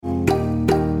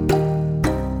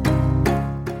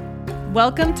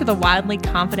Welcome to the Wildly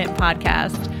Confident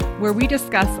podcast, where we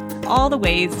discuss all the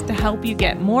ways to help you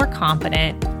get more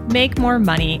confident, make more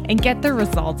money, and get the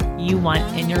results you want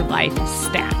in your life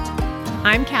stat.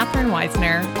 I'm Catherine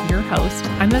Weisner, your host.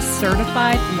 I'm a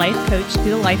certified life coach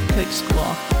through the Life Coach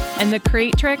School and the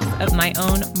creatrix of my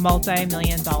own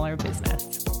multi-million-dollar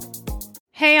business.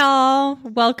 Hey all,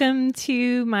 welcome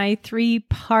to my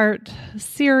 3-part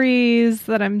series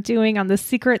that I'm doing on the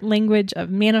secret language of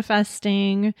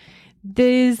manifesting.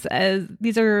 These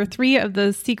are 3 of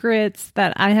the secrets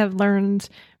that I have learned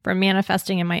from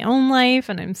manifesting in my own life,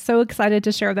 and I'm so excited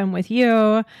to share them with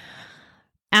you.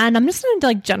 And I'm just going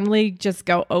to generally just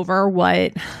go over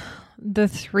what the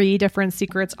 3 different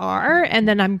secrets are, and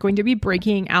then I'm going to be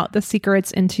breaking out the secrets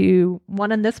into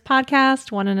one in this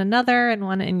podcast, one in another, and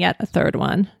one in yet a third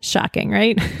one. Shocking,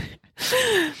 right?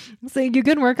 So you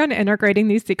can work on integrating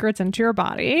these secrets into your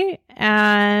body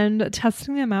and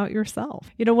testing them out yourself.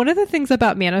 You know, one of the things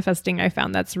about manifesting I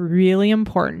found that's really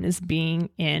important is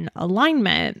being in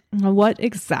alignment. What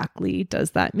exactly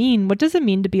does that mean? What does it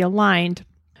mean to be aligned?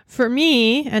 For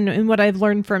me, and what I've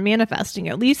learned from manifesting,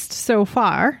 at least so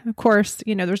far, of course,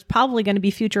 you know, there's probably going to be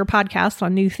future podcasts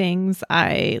on new things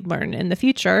I learn in the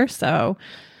future. So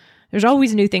there's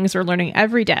always new things we're learning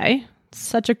every day.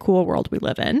 Such a cool world we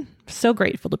live in. So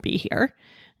grateful to be here.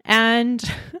 And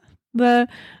the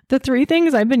 3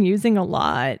 things I've been using a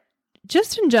lot,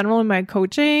 just in general in my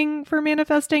coaching for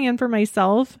manifesting and for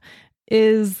myself,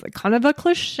 is kind of a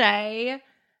cliche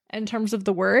in terms of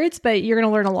the words, but you're going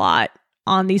to learn a lot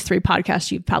on these 3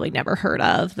 podcasts you've probably never heard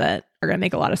of that are going to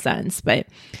make a lot of sense. But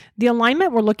the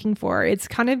alignment we're looking for, it's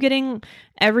kind of getting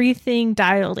everything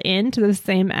dialed into the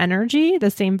same energy, the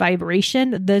same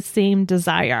vibration, the same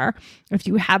desire. If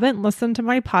you haven't listened to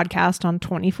my podcast on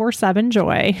 24/7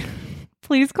 Joy,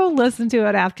 please go listen to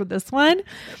it after this one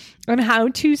on how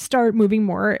to start moving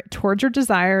more towards your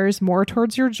desires, more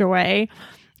towards your joy.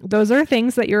 Those are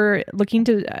things that you're looking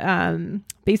to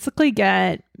basically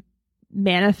get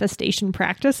manifestation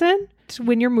practice in.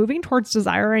 When you're moving towards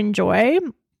desire and joy,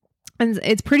 and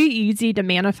it's pretty easy to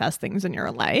manifest things in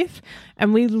your life.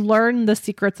 And we learn the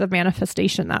secrets of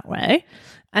manifestation that way.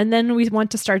 And then we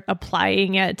want to start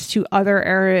applying it to other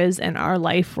areas in our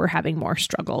life we're having more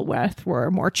struggle with, we're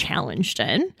more challenged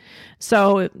in.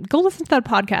 So go listen to that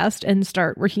podcast and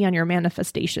start working on your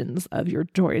manifestations of your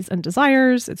joys and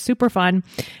desires. It's super fun.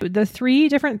 The 3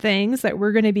 different things that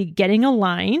we're going to be getting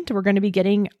aligned, we're going to be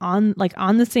getting on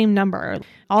the same number.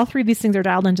 All 3 of these things are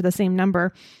dialed into the same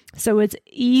number. So it's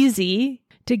easy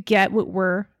to get what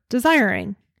we're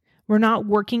desiring. We're not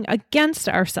working against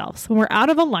ourselves. When we're out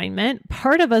of alignment,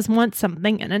 part of us wants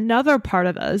something and another part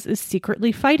of us is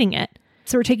secretly fighting it.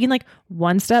 So we're taking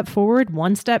 1 step forward,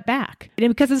 1 step back. And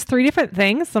because it's 3 different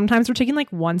things, sometimes we're taking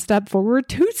 1 step forward,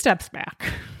 2 steps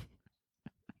back.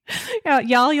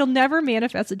 Y'all, you'll never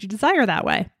manifest what you desire that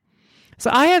way. So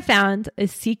I have found the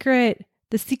secret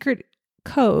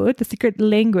code, the secret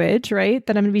language, right,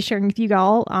 that I'm going to be sharing with you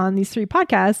all on these 3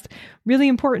 podcasts. Really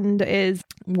important is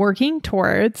working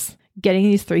towards getting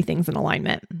these 3 things in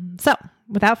alignment. So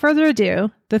without further ado,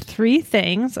 the 3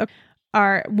 things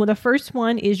are, well, the first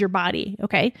one is your body.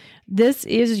 Okay. This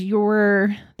is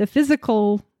the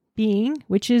physical being,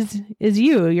 which is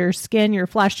you, your skin, your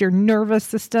flesh, your nervous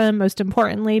system, most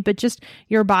importantly, but just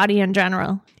your body in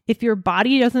general. If your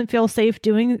body doesn't feel safe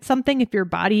doing something, if your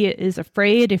body is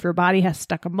afraid, if your body has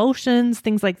stuck emotions,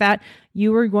 things like that,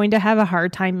 you are going to have a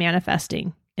hard time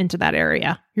manifesting into that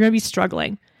area. You're going to be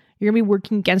struggling. You're going to be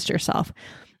working against yourself.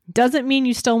 Doesn't mean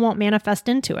you still won't manifest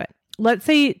into it. Let's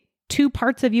say 2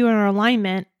 parts of you are in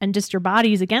alignment and just your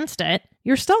body's against it.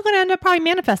 You're still going to end up probably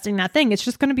manifesting that thing. It's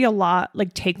just going to be a lot,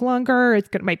 take longer.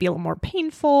 It might be a little more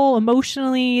painful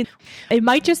emotionally. It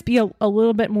might just be a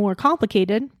little bit more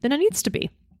complicated than it needs to be.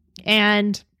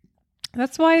 And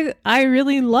that's why I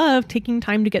really love taking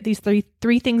time to get these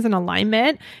three things in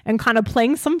alignment and kind of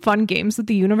playing some fun games with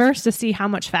the universe to see how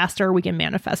much faster we can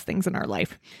manifest things in our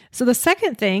life. So the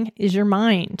second thing is your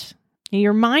mind.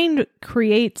 Your mind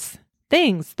creates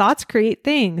things. Thoughts create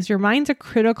things. Your mind's a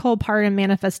critical part in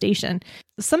manifestation.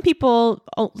 Some people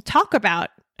talk about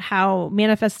how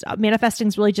manifesting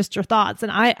is really just your thoughts.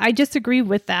 And I disagree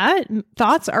with that.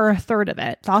 Thoughts are a third of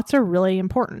it. Thoughts are really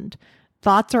important.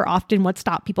 Thoughts are often what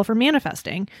stop people from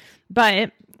manifesting.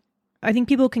 But I think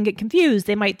people can get confused.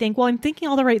 They might think, well, I'm thinking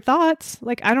all the right thoughts.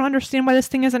 I don't understand why this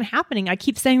thing isn't happening. I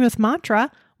keep saying this mantra.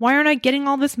 Why aren't I getting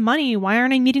all this money? Why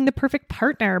aren't I meeting the perfect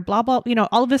partner? Blah, blah,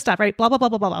 all of this stuff, right? Blah, blah, blah,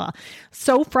 blah, blah, blah.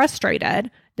 So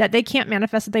frustrated that they can't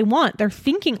manifest what they want. They're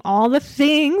thinking all the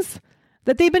things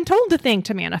that they've been told to think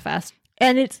to manifest.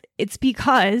 And it's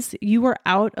because you are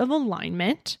out of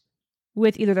alignment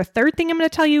with either the third thing I'm going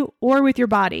to tell you or with your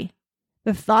body.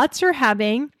 The thoughts you're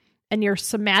having and your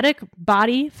somatic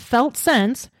body felt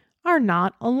sense are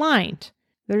not aligned.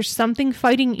 There's something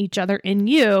fighting each other in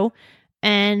you.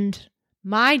 And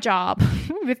my job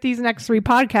with these next 3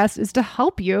 podcasts is to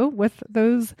help you with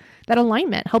that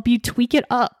alignment, help you tweak it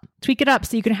up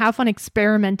so you can have fun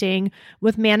experimenting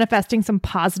with manifesting some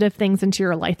positive things into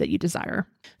your life that you desire.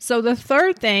 So the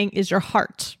third thing is your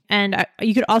heart. And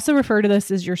you could also refer to this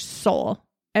as your soul.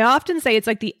 I often say it's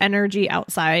like the energy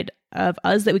outside of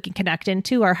us that we can connect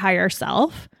into, our higher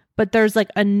self, but there's like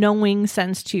a knowing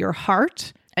sense to your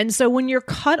heart. And so when you're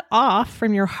cut off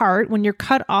from your heart, when you're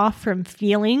cut off from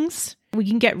feelings, we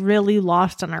can get really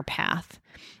lost on our path.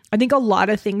 I think a lot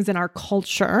of things in our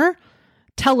culture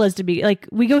tell us to be like,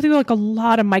 we go through like a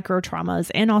lot of micro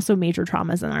traumas and also major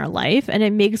traumas in our life. And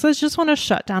it makes us just want to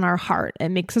shut down our heart. It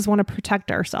makes us want to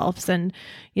protect ourselves. And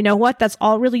you know what? That's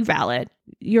all really valid.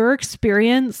 Your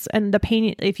experience and the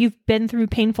pain, if you've been through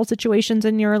painful situations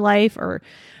in your life, or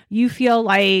you feel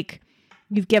like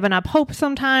you've given up hope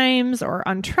sometimes or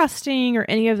untrusting or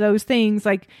any of those things,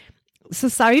 like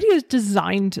society is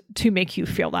designed to make you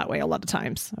feel that way a lot of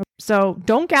times. So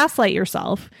don't gaslight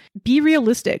yourself. Be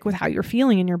realistic with how you're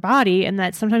feeling in your body, and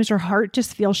that sometimes your heart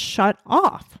just feels shut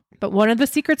off. But one of the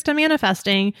secrets to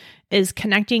manifesting is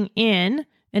connecting in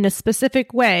a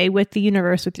specific way with the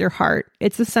universe with your heart.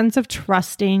 It's a sense of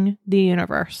trusting the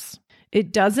universe.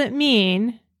 It doesn't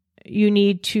mean you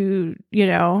need to,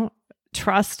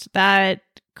 trust that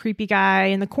creepy guy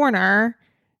in the corner.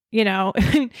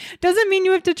 Doesn't mean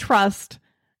you have to trust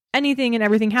anything and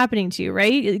everything happening to you,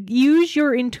 right? Use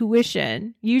your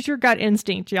intuition, use your gut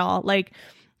instinct, y'all. Like,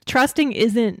 trusting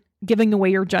isn't giving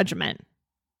away your judgment.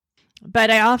 But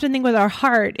I often think with our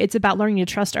heart, it's about learning to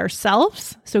trust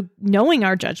ourselves. So knowing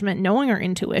our judgment, knowing our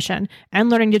intuition, and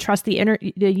learning to trust the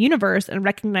universe and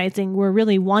recognizing we're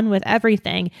really one with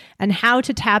everything, and how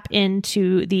to tap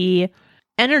into the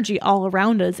energy all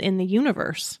around us in the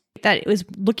universe that it was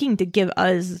looking to give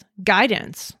us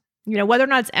guidance. Whether or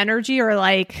not it's energy or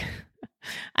like,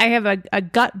 I have a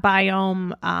gut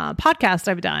biome podcast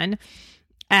I've done.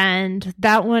 And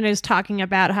that one is talking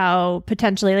about how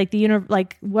potentially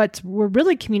like what we're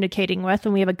really communicating with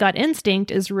when we have a gut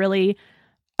instinct is really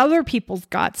other people's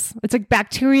guts. It's like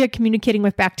bacteria communicating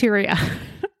with bacteria.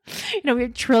 We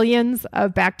have trillions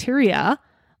of bacteria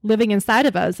living inside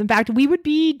of us. In fact, we would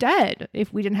be dead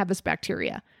if we didn't have this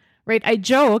bacteria, right? I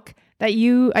joke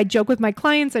with my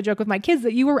clients, I joke with my kids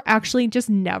that you are actually just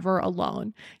never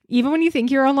alone. Even when you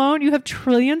think you're alone, you have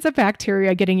trillions of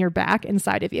bacteria getting your back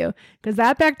inside of you, because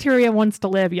that bacteria wants to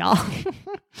live, y'all.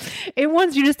 It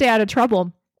wants you to stay out of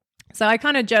trouble. So I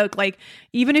kind of joke, like,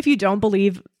 even if you don't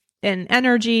believe in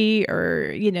energy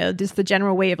or, just the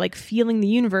general way of like feeling the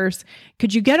universe,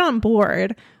 could you get on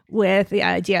board with the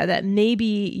idea that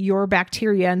maybe your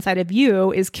bacteria inside of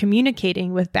you is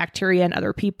communicating with bacteria and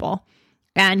other people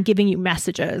and giving you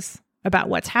messages about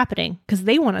what's happening, because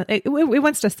it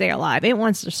wants to stay alive. It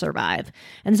wants to survive.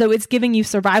 And so it's giving you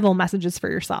survival messages for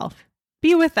yourself.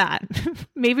 Be with that.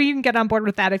 Maybe you can get on board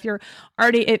with that if you're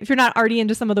not already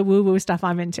into some of the woo-woo stuff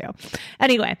I'm into.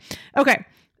 Anyway. Okay.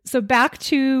 So back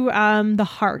to the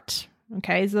heart.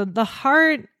 Okay. So the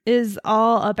heart is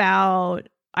all about,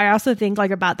 I also think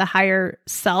like about the higher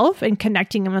self and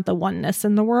connecting them with the oneness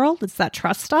in the world. It's that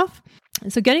trust stuff.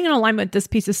 So getting in alignment with this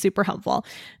piece is super helpful.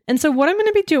 And so what I'm going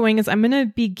to be doing is I'm going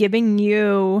to be giving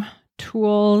you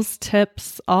tools,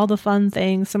 tips, all the fun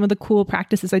things, some of the cool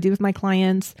practices I do with my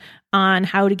clients on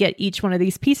how to get each one of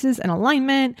these pieces in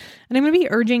alignment. And I'm going to be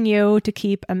urging you to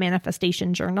keep a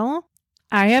manifestation journal.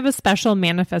 I have a special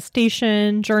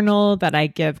manifestation journal that I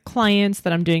give clients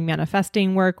that I'm doing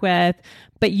manifesting work with,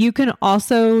 but you can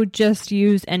also just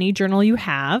use any journal you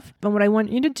have. And what I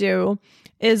want you to do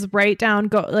is write down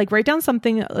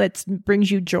something that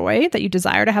brings you joy, that you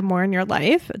desire to have more in your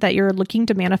life, that you're looking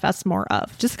to manifest more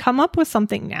of. Just come up with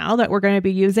something now that we're going to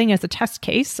be using as a test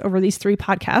case over these 3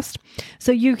 podcasts.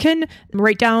 So you can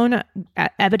write down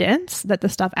evidence that the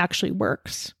stuff actually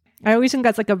works. I always think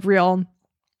that's like a real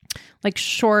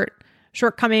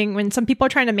shortcoming when some people are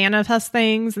trying to manifest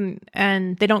things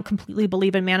and they don't completely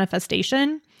believe in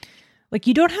manifestation. Like,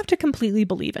 you don't have to completely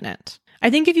believe in it. I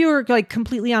think if you're like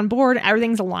completely on board,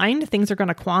 everything's aligned, things are going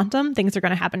to quantum, things are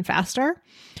going to happen faster.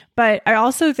 But I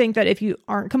also think that if you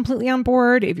aren't completely on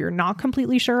board, if you're not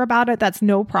completely sure about it, that's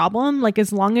no problem. Like,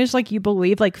 as long as like you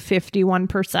believe like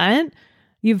 51%,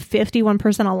 you have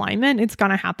 51% alignment, it's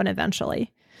going to happen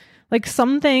eventually. Like,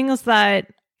 some things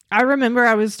that I remember,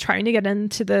 I was trying to get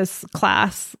into this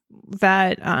class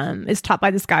that is taught by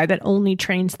this guy that only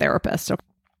trains therapists. So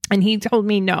And he told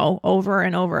me no over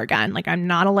and over again. Like, I'm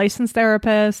not a licensed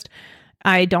therapist.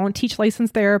 I don't teach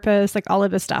licensed therapists, like all of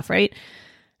this stuff, right?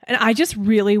 And I just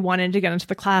really wanted to get into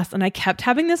the class, and I kept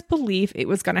having this belief it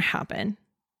was going to happen.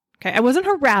 Okay. I wasn't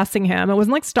harassing him. I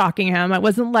wasn't like stalking him. I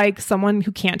wasn't like someone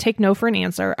who can't take no for an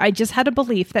answer. I just had a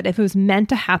belief that if it was meant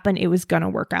to happen, it was going to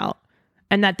work out,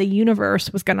 and that the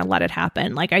universe was going to let it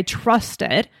happen. Like, I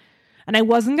trusted, and I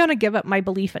wasn't going to give up my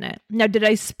belief in it. Now, did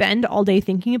I spend all day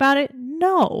thinking about it?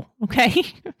 No. Okay.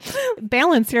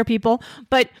 Balance here, people.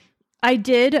 But I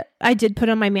did put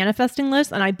on my manifesting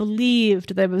list, and I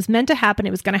believed that it was meant to happen.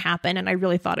 It was going to happen. And I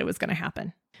really thought it was going to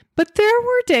happen. But there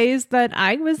were days that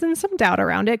I was in some doubt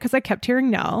around it because I kept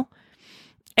hearing no.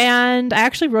 And I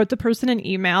actually wrote the person an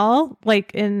email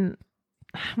like in,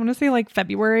 I want to say like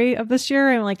February of this year,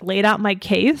 and like laid out my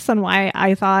case on why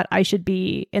I thought I should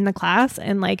be in the class,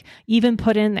 and like even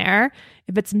put in there,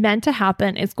 if it's meant to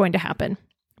happen, it's going to happen.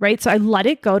 Right. So I let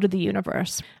it go to the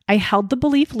universe. I held the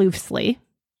belief loosely.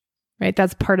 Right.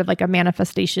 That's part of like a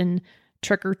manifestation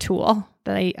trick or tool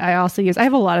that I also use. I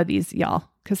have a lot of these, y'all,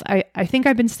 because I think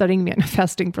I've been studying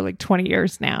manifesting for like 20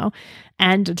 years now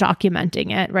and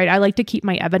documenting it. Right. I like to keep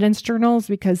my evidence journals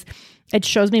because it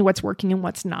shows me what's working and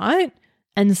what's not,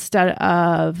 instead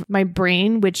of my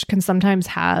brain, which can sometimes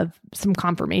have some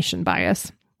confirmation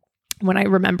bias when I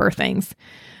remember things.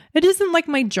 It isn't like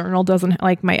my journal doesn't,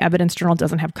 like my evidence journal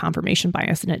doesn't have confirmation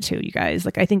bias in it too, you guys.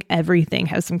 Like, I think everything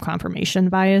has some confirmation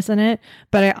bias in it,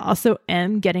 but I also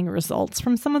am getting results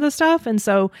from some of the stuff. And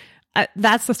so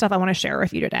that's the stuff I want to share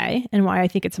with you today, and why I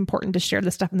think it's important to share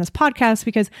this stuff in this podcast,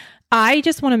 because I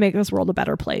just want to make this world a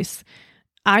better place.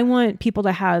 I want people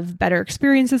to have better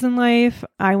experiences in life.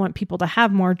 I want people to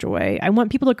have more joy. I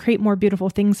want people to create more beautiful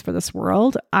things for this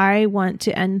world. I want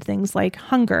to end things like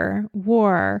hunger,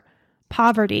 war,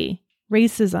 poverty,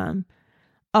 racism,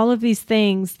 all of these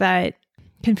things that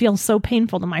can feel so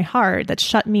painful to my heart, that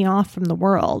shut me off from the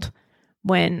world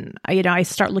when I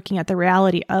start looking at the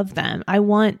reality of them. I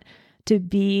want to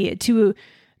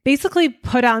basically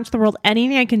put out into the world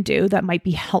anything I can do that might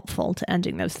be helpful to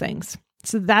ending those things.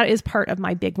 So that is part of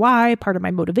my big why, part of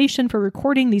my motivation for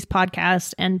recording these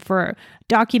podcasts and for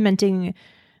documenting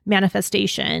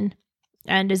manifestation.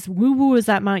 And as woo-woo as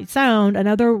that might sound,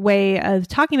 another way of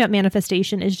talking about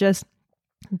manifestation is just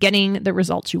getting the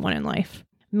results you want in life.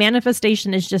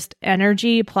 Manifestation is just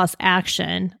energy plus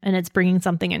action, and it's bringing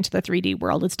something into the 3D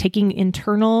world. It's taking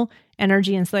internal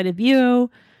energy inside of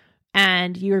you,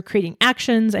 and you're creating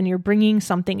actions, and you're bringing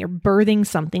something, you're birthing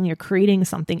something, you're creating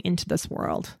something into this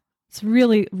world. It's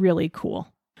really, really cool.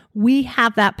 We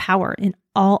have that power in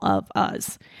all of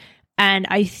us. And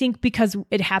I think because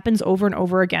it happens over and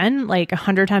over again, like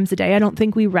 100 times a day, I don't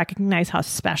think we recognize how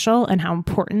special and how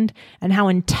important and how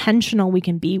intentional we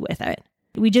can be with it.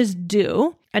 We just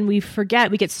do. And we forget,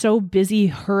 we get so busy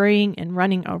hurrying and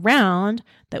running around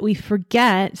that we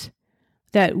forget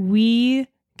that we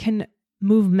can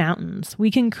move mountains. We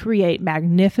can create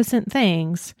magnificent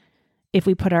things if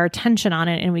we put our attention on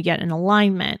it and we get in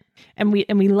alignment and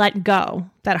we let go.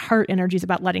 That heart energy is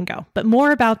about letting go. But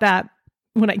more about that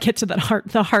when I get to the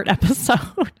heart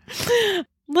episode.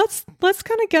 Let's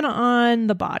kind of get on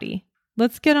the body.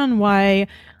 Let's get on why.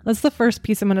 That's the first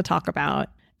piece I'm going to talk about,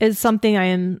 is something I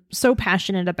am so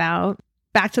passionate about.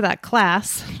 Back to that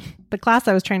class, the class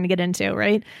I was trying to get into,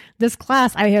 right? This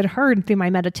class, I had heard through my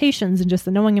meditations and just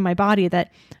the knowing in my body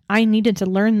that I needed to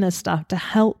learn this stuff to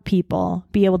help people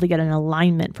be able to get an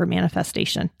alignment for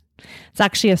manifestation. It's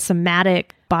actually a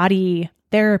somatic body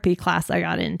therapy class I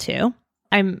got into.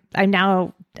 I'm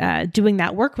now doing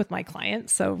that work with my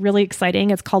clients. So really exciting.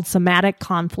 It's called Somatic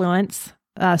Confluence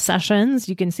Sessions.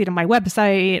 You can see it on my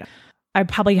website. I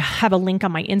probably have a link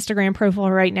on my Instagram profile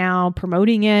right now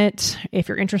promoting it if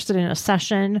you're interested in a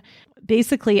session.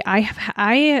 Basically, I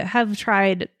have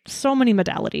tried so many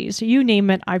modalities. You name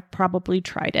it, I've probably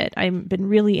tried it. I've been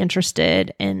really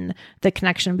interested in the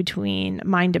connection between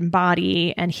mind and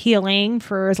body and healing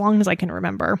for as long as I can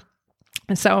remember.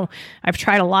 And so I've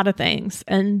tried a lot of things,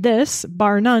 and this,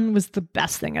 bar none, was the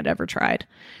best thing I'd ever tried.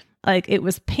 Like, it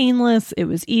was painless, it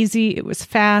was easy, it was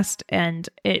fast, and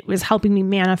it was helping me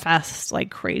manifest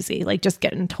like crazy, like just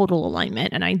get in total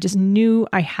alignment. And I just knew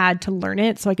I had to learn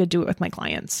it so I could do it with my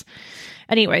clients.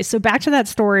 Anyway, so back to that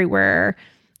story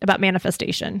about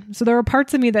manifestation. So there were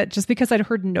parts of me that, just because I'd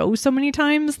heard no so many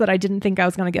times, that I didn't think I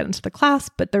was going to get into the class,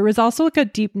 but there was also like a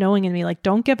deep knowing in me, like,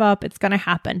 don't give up, it's going to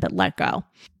happen, but let go.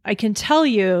 I can tell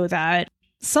you that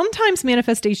sometimes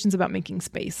manifestation is about making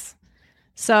space.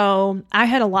 So I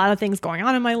had a lot of things going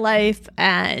on in my life,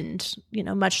 and,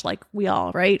 much like we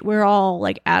all, right? We're all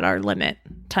like at our limit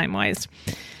time-wise.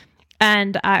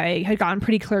 And I had gotten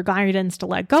pretty clear guidance to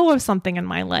let go of something in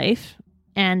my life.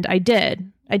 And I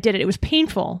did. It. It was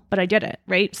painful, but I did it,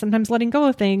 right? Sometimes letting go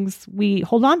of things, we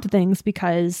hold on to things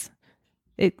because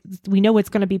we know it's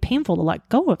going to be painful to let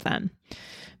go of them.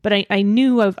 But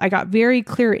I got very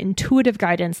clear intuitive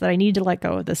guidance that I needed to let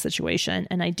go of this situation.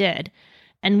 And I did.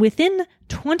 And within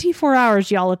 24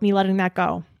 hours, y'all, of me letting that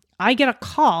go, I get a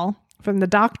call from the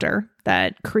doctor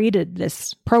that created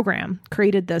this program,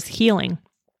 created this healing.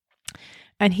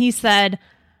 And he said,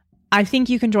 I think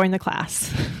you can join the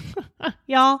class.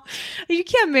 Y'all, you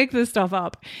can't make this stuff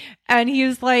up. And he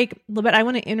was like, but I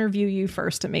want to interview you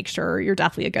first to make sure you're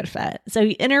definitely a good fit. So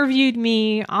he interviewed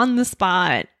me on the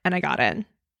spot and I got in.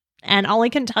 And all I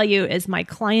can tell you is my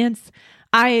clients,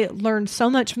 I learned so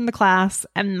much from the class,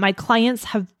 and my clients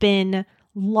have been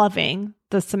loving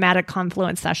the somatic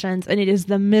confluence sessions. And it is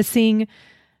the missing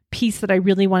piece that I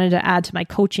really wanted to add to my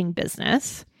coaching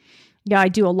business. Yeah, I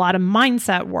do a lot of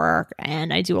mindset work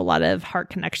and I do a lot of heart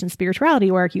connection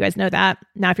spirituality work. You guys know that.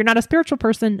 Now, if you're not a spiritual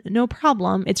person, no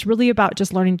problem. It's really about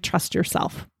just learning to trust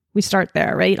yourself. We start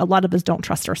there, right? A lot of us don't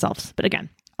trust ourselves. But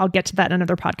again, I'll get to that in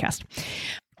another podcast.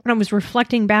 When I was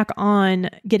reflecting back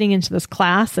on getting into this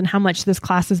class and how much this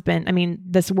class has been,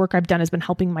 this work I've done has been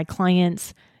helping my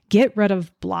clients get rid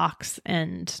of blocks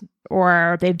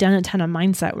or they've done a ton of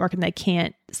mindset work and they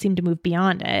can't seem to move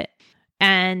beyond it.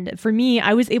 And for me,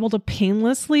 I was able to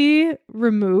painlessly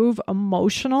remove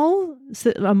emotional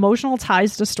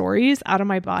ties to stories out of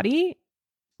my body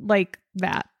like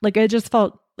that. Like it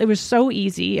was so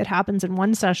easy. It happens in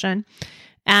one session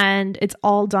and it's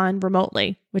all done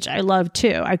remotely, which I love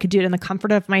too. I could do it in the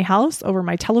comfort of my house over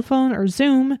my telephone or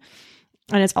Zoom,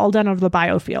 and it's all done over the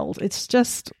biofield. It's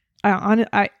just,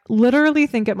 I literally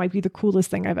think it might be the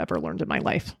coolest thing I've ever learned in my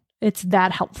life. It's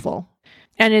that helpful.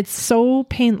 And it's so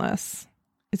painless.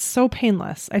 It's so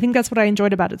painless. I think that's what I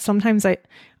enjoyed about it. Sometimes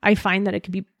I find that it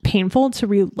can be painful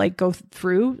to go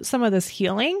through some of this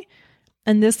healing.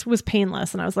 And this was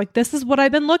painless. And I was like, this is what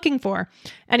I've been looking for.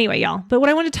 Anyway, y'all. But what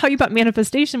I want to tell you about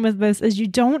manifestation with this is you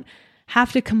don't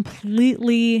have to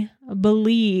completely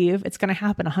believe it's going to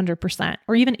happen 100%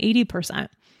 or even 80%.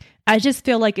 I just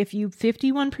feel like if you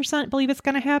 51% believe it's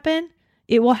going to happen,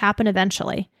 it will happen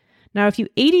eventually. Now, if you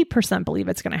 80% believe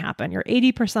it's going to happen, you're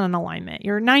 80% in alignment,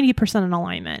 you're 90% in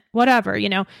alignment, whatever,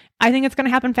 I think it's going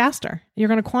to happen faster. You're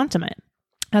going to quantum it.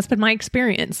 That's been my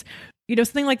experience.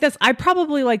 Something like this, I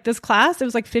probably like this class, it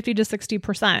was like 50 to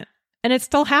 60% and it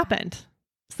still happened.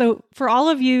 So for all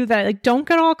of you that don't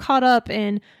get all caught up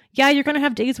in, you're going to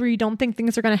have days where you don't think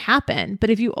things are going to happen. But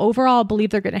if you overall believe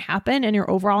they're going to happen and you're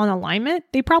overall in alignment,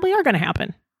 they probably are going to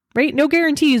happen. Right? No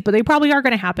guarantees, but they probably are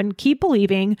going to happen. Keep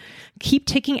believing, keep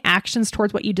taking actions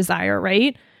towards what you desire,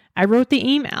 right? I wrote the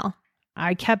email.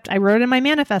 I wrote it in my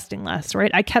manifesting list,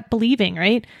 right? I kept believing,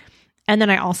 right? And then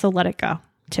I also let it go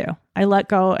too. I let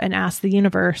go and asked the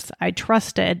universe. I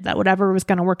trusted that whatever was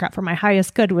going to work out for my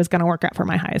highest good was going to work out for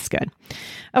my highest good.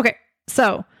 Okay.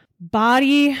 So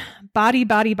body. How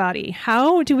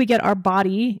do we get our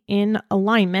body in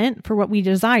alignment for what we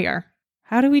desire?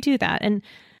 How do we do that? And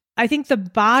I think the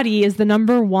body is the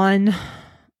number one.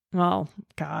 Well,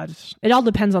 God, it all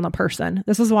depends on the person.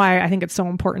 This is why I think it's so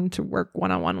important to work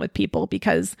one-on-one with people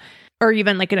or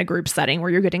even in a group setting where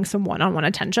you're getting some one-on-one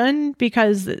attention,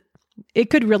 because it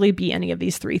could really be any of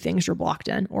these three things you're blocked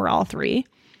in or all three.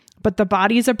 But the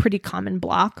body is a pretty common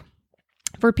block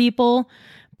for people.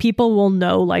 People will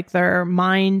know their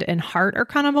mind and heart are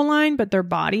kind of aligned, but their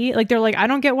body, they're like, I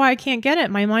don't get why I can't get it.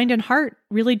 My mind and heart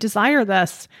really desire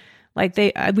this.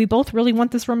 We both really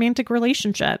want this romantic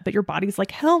relationship, but your body's like,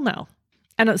 hell no.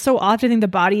 And so often I think the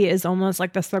body is almost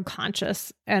like the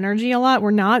subconscious energy a lot.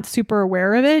 We're not super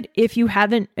aware of it. If you're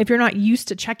not used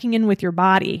to checking in with your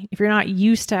body, if you're not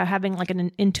used to having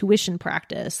an intuition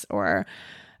practice or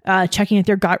checking with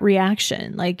your gut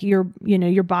reaction,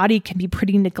 your body can be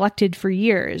pretty neglected for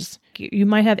years. You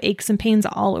might have aches and pains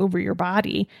all over your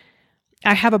body.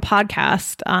 I have a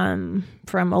podcast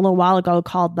from a little while ago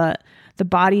called The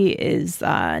Body is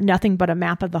Nothing But a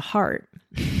Map of the Heart.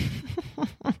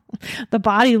 The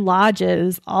body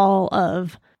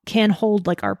can hold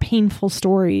our painful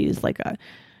stories,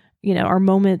 our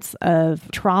moments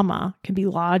of trauma can be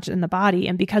lodged in the body.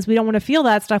 And because we don't want to feel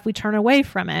that stuff, we turn away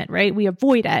from it, right? We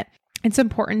avoid it. It's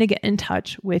important to get in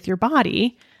touch with your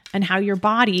body and how your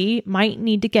body might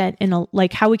need to get in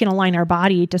how we can align our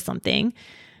body to something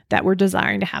that we're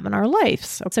desiring to have in our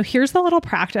lives. So here's the little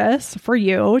practice for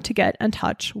you to get in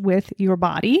touch with your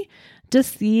body to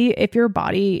see if your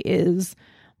body is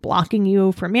blocking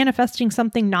you from manifesting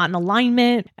something not in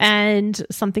alignment, and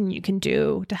something you can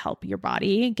do to help your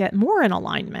body get more in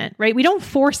alignment, right? We don't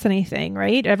force anything,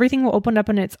 right? Everything will open up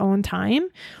in its own time,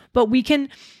 but we can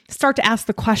start to ask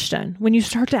the question. When you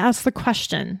start to ask the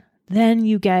question, then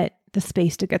you get the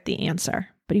space to get the answer.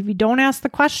 But if you don't ask the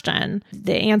question,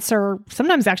 the answer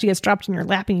sometimes actually gets dropped in your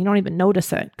lap and you don't even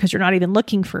notice it because you're not even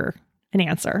looking for an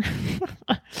answer.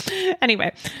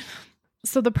 Anyway,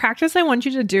 so the practice I want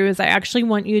you to do is I actually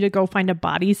want you to go find a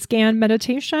body scan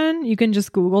meditation. You can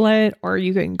just Google it, or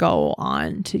you can go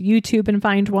on to YouTube and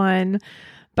find one.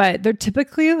 But they're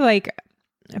typically like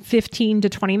 15 to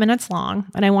 20 minutes long.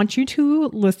 And I want you to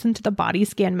listen to the body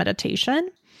scan meditation.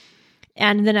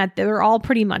 And then they're all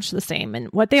pretty much the same. And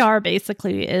what they are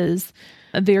basically is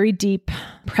a very deep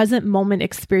present moment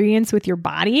experience with your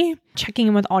body, checking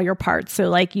in with all your parts. So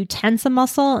like you tense a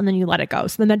muscle and then you let it go.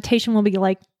 So the meditation will be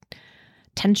like,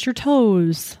 tense your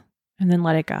toes and then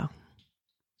let it go.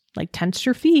 Like tense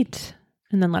your feet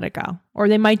and then let it go. Or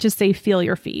they might just say, feel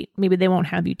your feet. Maybe they won't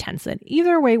have you tense it.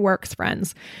 Either way works,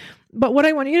 friends. But what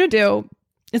I want you to do,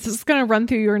 it's just going to run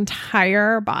through your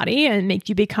entire body and make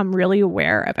you become really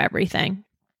aware of everything.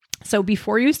 So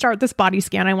before you start this body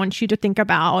scan, I want you to think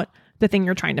about the thing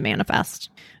you're trying to manifest.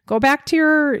 Go back to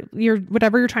your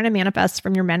whatever you're trying to manifest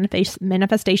from your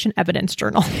manifestation evidence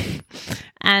journal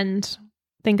and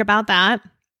think about that.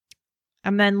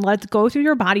 And then let's go through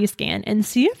your body scan and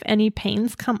see if any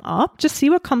pains come up. Just see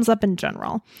what comes up in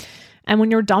general. And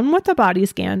when you're done with the body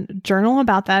scan, journal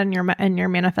about that in your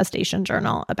manifestation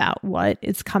journal about what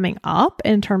is coming up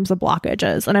in terms of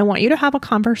blockages. And I want you to have a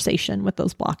conversation with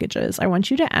those blockages. I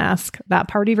want you to ask that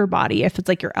part of your body, if it's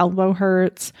like your elbow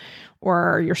hurts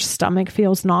or your stomach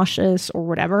feels nauseous or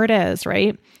whatever it is,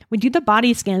 right? We do the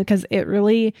body scan because it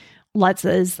really lets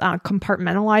us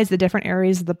compartmentalize the different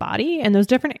areas of the body. And those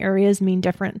different areas mean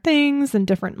different things and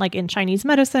different, like in Chinese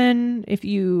medicine, if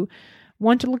you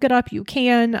want to look it up, you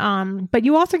can. But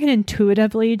you also can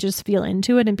intuitively just feel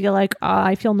into it and be like,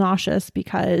 I feel nauseous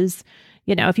because,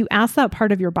 if you ask that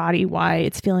part of your body why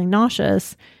it's feeling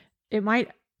nauseous, it might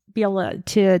be able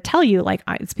to tell you like,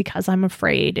 it's because I'm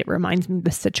afraid. It reminds me of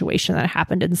the situation that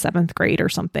happened in 7th grade or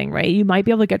something, right? You might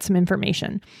be able to get some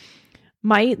information.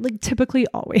 Typically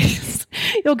always,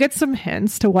 you'll get some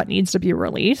hints to what needs to be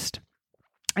released.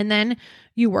 And then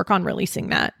you work on releasing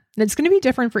that. And it's going to be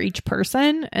different for each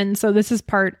person. And so this is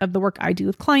part of the work I do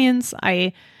with clients.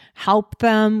 I help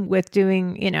them with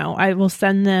doing, I will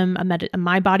send them a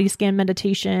my body scan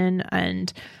meditation,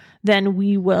 and then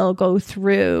we will go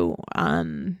through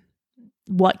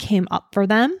what came up for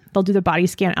them. They'll do the body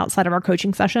scan outside of our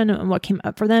coaching session and what came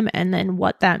up for them, and then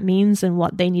what that means and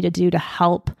what they need to do to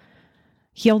help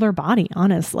heal their body,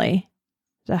 honestly,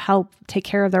 to help take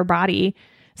care of their body.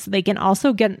 So they can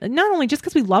also get, not only just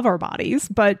because we love our bodies,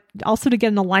 but also to get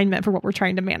an alignment for what we're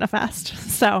trying to manifest.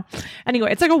 So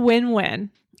anyway, it's like a win-win.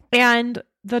 And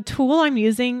the tool I'm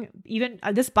using, even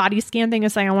this body scan thing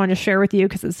is something I want to share with you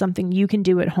because it's something you can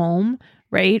do at home,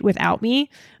 right? Without me.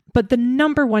 But the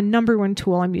number one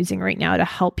tool I'm using right now to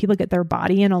help people get their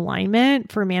body in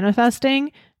alignment for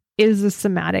manifesting is a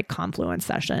somatic confluence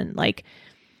session.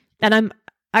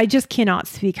 I just cannot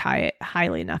speak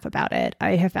highly enough about it.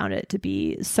 I have found it to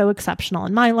be so exceptional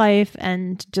in my life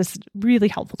and just really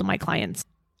helpful to my clients.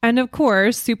 And of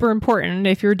course, super important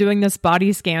if you're doing this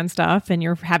body scan stuff and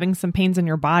you're having some pains in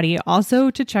your body, also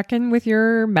to check in with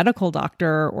your medical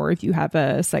doctor, or if you have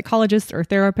a psychologist or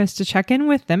therapist, to check in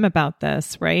with them about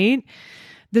this, right?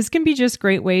 This can be just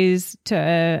great ways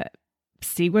to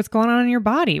see what's going on in your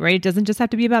body, right? It doesn't just have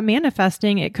to be about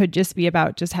manifesting. It could just be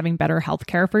about just having better health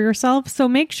care for yourself. So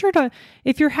make sure to,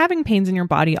 if you're having pains in your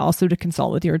body, also to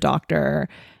consult with your doctor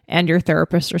and your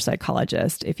therapist or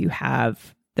psychologist if you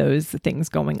have those things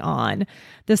going on.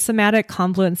 The somatic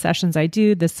confluence sessions I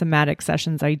do,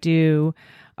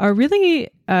 are really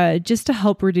just to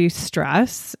help reduce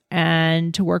stress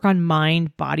and to work on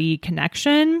mind-body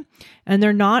connection. And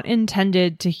they're not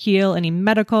intended to heal any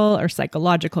medical or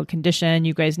psychological condition.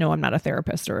 You guys know I'm not a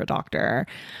therapist or a doctor.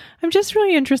 I'm just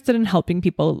really interested in helping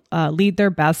people lead their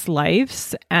best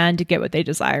lives and to get what they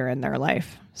desire in their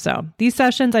life. So these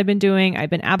sessions I've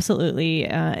been absolutely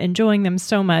enjoying them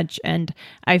so much. And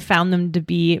I found them to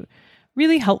be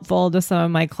really helpful to some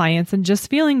of my clients and just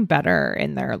feeling better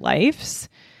in their lives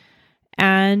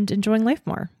and enjoying life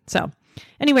more. So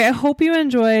anyway, I hope you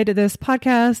enjoyed this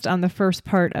podcast on the first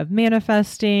part of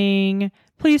manifesting.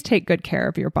 Please take good care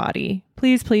of your body.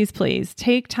 Please, please, please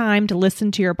take time to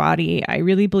listen to your body. I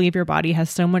really believe your body has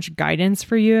so much guidance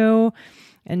for you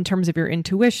in terms of your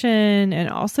intuition and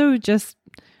also just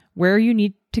where you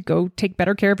need to go take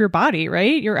better care of your body,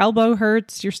 right? Your elbow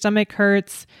hurts, your stomach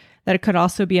hurts, that it could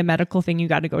also be a medical thing you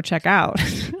got to go check out.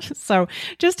 So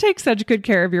just take such good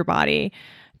care of your body.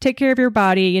 Take care of your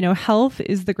body. Health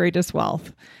is the greatest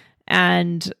wealth.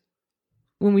 And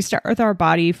when we start with our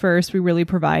body first, we really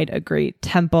provide a great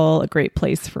temple, a great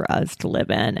place for us to live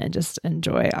in and just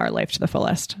enjoy our life to the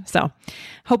fullest. So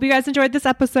hope you guys enjoyed this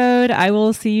episode. I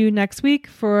will see you next week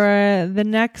for the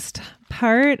next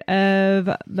part of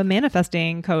the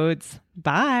manifesting codes.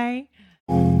 Bye.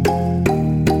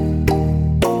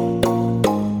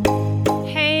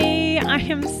 I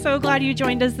am so glad you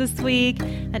joined us this week.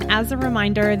 And as a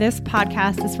reminder, this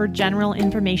podcast is for general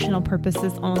informational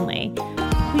purposes only.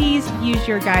 Please use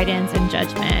your guidance and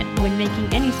judgment when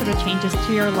making any sort of changes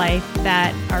to your life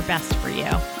that are best for you.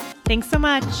 Thanks so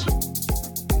much.